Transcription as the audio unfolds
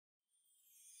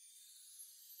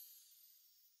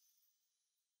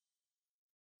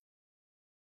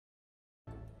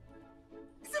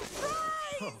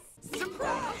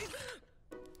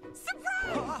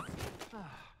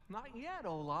Not yet,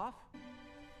 Olaf.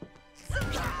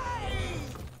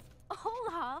 Surprise!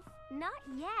 Olaf, not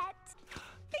yet.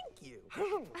 Thank you.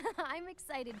 I'm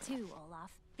excited too,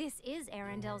 Olaf. This is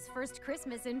Arendelle's first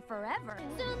Christmas in forever.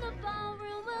 Soon the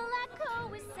ballroom will echo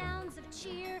with sounds of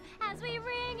cheer as we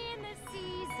ring in the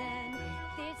season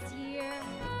this year.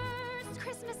 First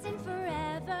Christmas in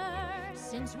forever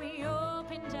since we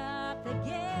opened up the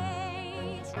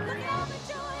gate. Look at all the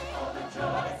joy,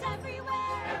 it's everywhere.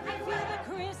 I feel the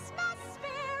Christmas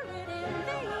spirit in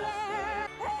the air.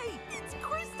 Hey, it's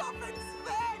Kristoff and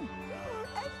Sven!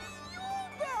 And the Yule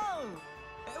Bell!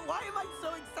 Why am I so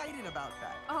excited about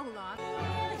that? Olaf.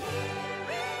 We'll hear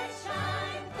it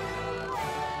shine through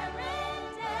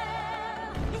Arendelle.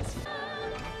 It's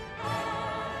fun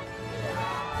and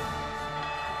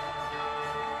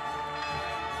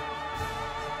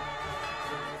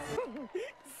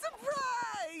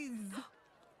Surprise!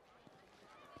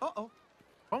 Uh-oh.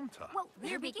 Hunter. Well,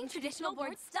 we're making traditional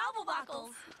board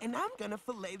stobblebuckles. And I'm gonna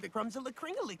fillet the crumbs of the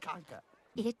kringly-conka.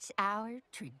 It's our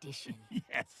tradition.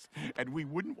 Yes, and we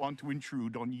wouldn't want to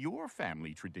intrude on your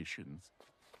family traditions.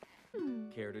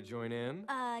 Care to join in?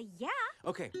 Yeah.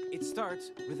 Okay, it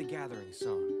starts with a gathering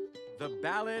song. The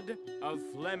Ballad of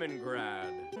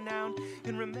Flemingrad. Noun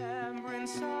in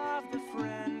remembrance of the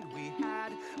friend we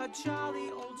had, a jolly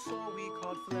old soul we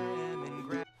called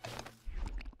Flemingrad.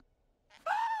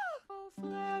 Oh,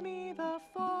 Flemmy the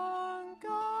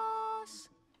fungus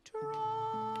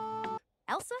draw.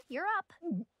 Elsa, you're up.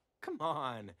 Come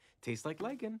on, tastes like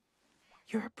lichen.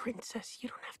 You're a princess. You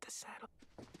don't have to saddle.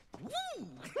 Woo!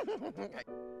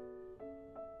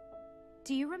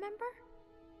 Do you remember?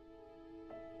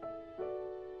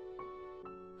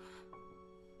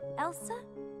 Elsa?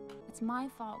 It's my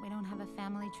fault we don't have a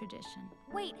family tradition.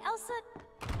 Wait, Elsa...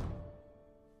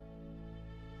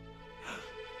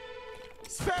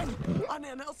 Sven! Anna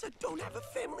and Elsa don't have a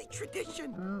family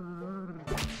tradition.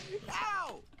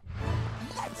 Ow!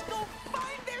 Let's go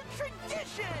find their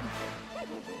tradition!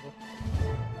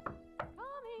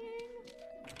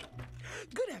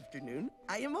 Good afternoon.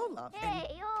 I am Olaf. Hey,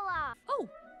 Olaf! Oh,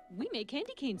 we make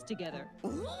candy canes together.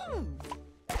 Ooh.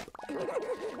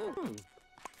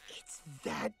 It's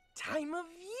that time of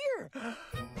year.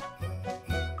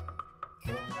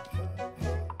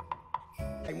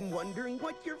 I'm wondering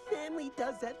what your family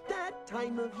does at that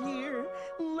time of year.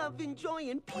 Love and joy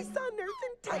and peace on earth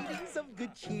and tidings of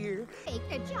good cheer. Bake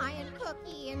a giant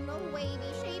cookie in the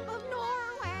wavy shape of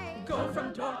Norway. Go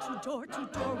from door to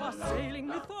door while sailing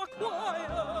with our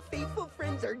choir. Faithful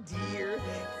friends are dear.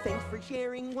 Thanks for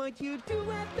sharing what you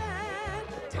do at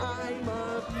that time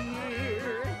of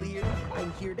year.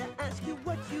 I'm here to ask you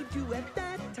what you do at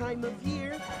that time of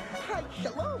year. Hi,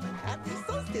 shalom, happy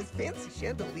solstice, fancy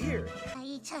chandelier. Buy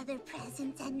each other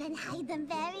presents and then hide them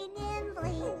very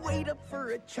nimbly. Wait up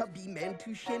for a chubby man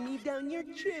to shimmy down your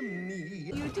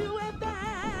chimney. You do at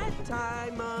that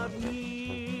time of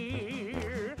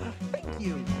year. Thank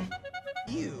you.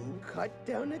 You cut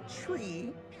down a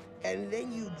tree and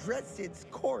then you dress its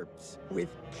corpse with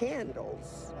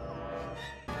candles.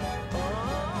 Oh,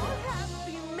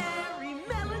 happy, merry,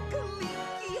 melancholy,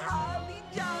 holly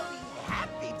jolly,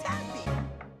 happy tappy.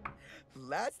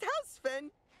 Last house,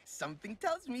 Sven. Something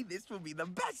tells me this will be the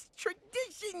best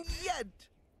tradition yet.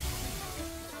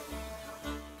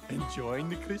 Enjoying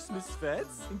the Christmas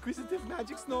fetes, Inquisitive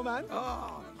Magic Snowman?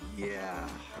 Oh, yeah.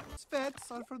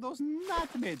 Fetes are for those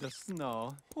not made of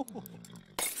snow. Oh,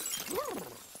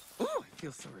 I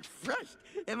feel so refreshed.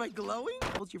 Am I glowing?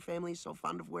 What's your family so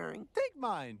fond of wearing? Take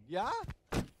mine, yeah?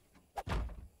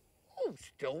 Oh,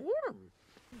 still warm.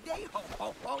 Day ho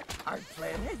ho ho. Our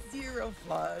plan has zero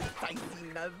flaws. I see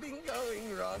nothing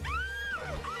going wrong.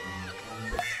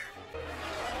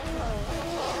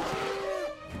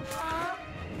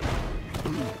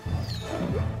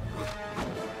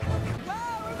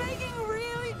 Wow, we're making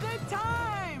really good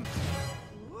time.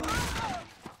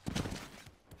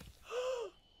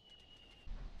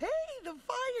 Hey, the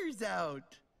fire's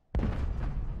out.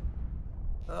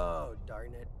 Oh,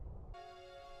 darn it.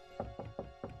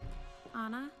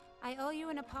 Anna, I owe you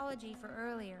an apology for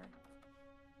earlier.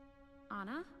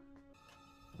 Anna?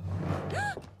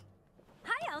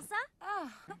 Hi, Elsa. Oh,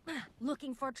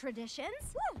 Looking for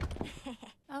traditions? Woo!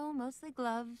 oh, mostly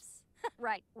gloves.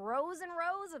 Right, rows and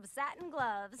rows of satin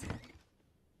gloves.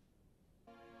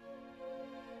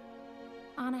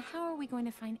 Anna, how are we going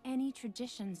to find any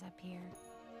traditions up here?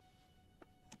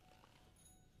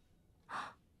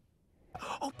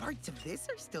 Oh, parts of this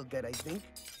are still good, I think.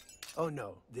 Oh,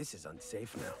 no, this is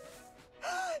unsafe now.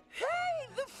 Hey,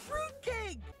 the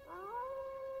fruitcake!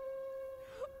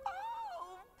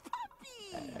 Oh,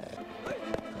 puppy!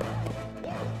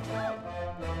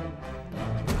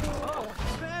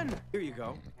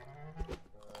 go.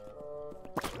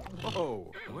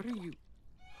 Whoa, what are you?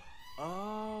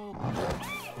 Oh.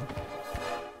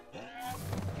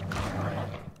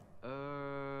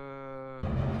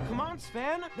 Come on,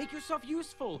 Sven, make yourself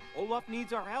useful. Olaf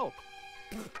needs our help.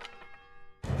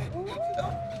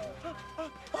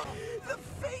 The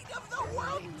fate of the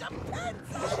world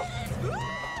depends on it!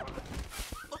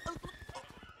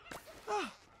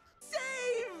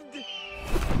 Saved!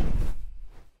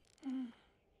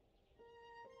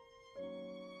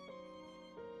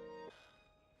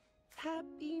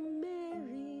 Happy,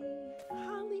 merry,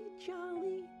 holly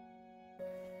jolly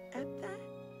at that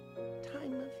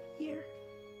time of year.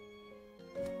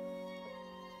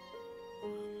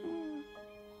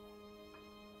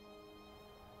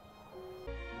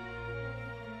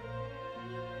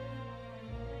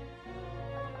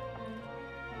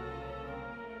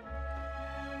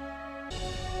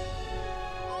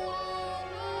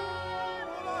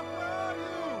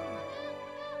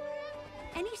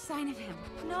 Any sign of him?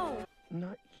 No.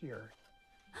 Not here.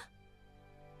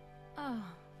 Oh.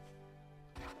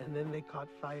 And then they caught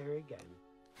fire again.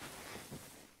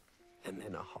 And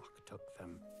then a hawk took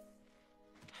them.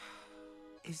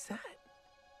 Is that?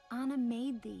 Anna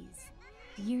made these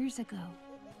years ago,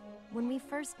 when we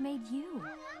first made you.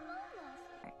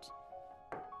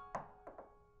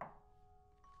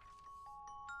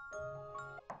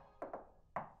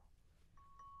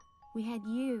 We had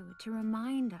you to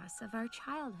remind us of our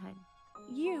childhood.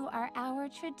 You are our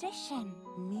tradition.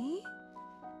 Me?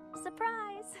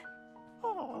 Surprise!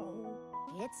 Oh.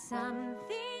 It's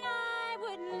something I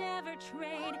would never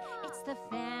trade. It's the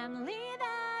family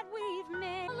that we've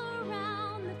made. All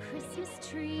around the Christmas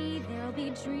tree, there'll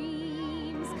be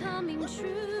dreams coming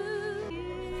true.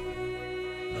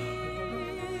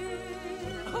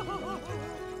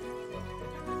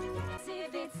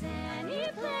 If it's any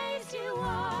place you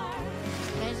are,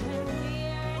 'cause when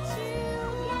we're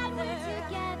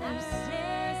together, I'm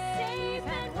safe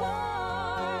and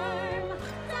warm.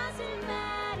 Doesn't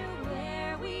matter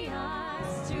where we are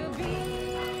to be.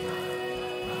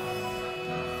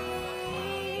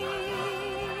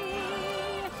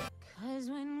 'Cause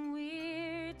when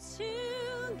we're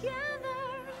together,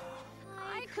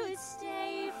 I could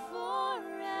stay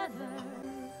forever.